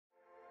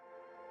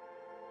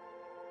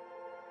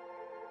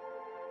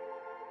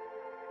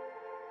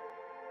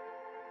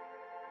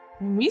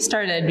When we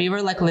started, we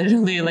were like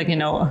literally like, in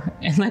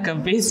like a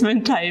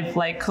basement type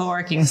like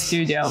co-working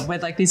studio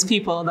with like these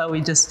people that we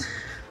just,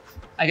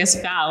 I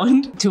guess,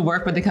 found to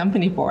work with the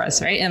company for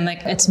us, right? And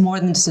like, it's more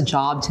than just a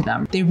job to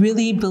them. They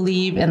really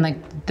believe in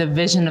like the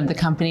vision of the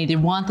company. They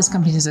want this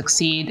company to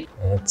succeed.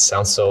 It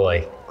sounds so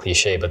like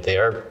cliche, but they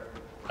are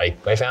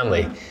like my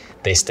family.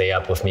 They stay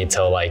up with me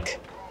till like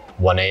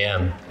 1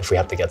 a.m. if we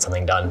have to get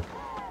something done.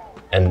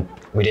 And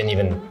we didn't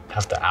even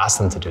have to ask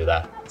them to do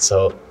that.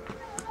 So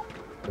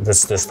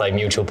this like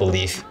mutual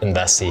belief in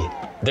Vessi,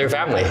 they're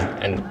family.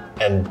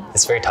 And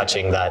it's very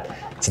touching that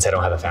since I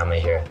don't have a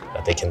family here,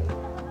 that they can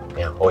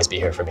always be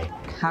here for me.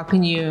 How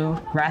can you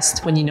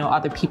rest when you know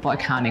other people are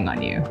counting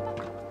on you?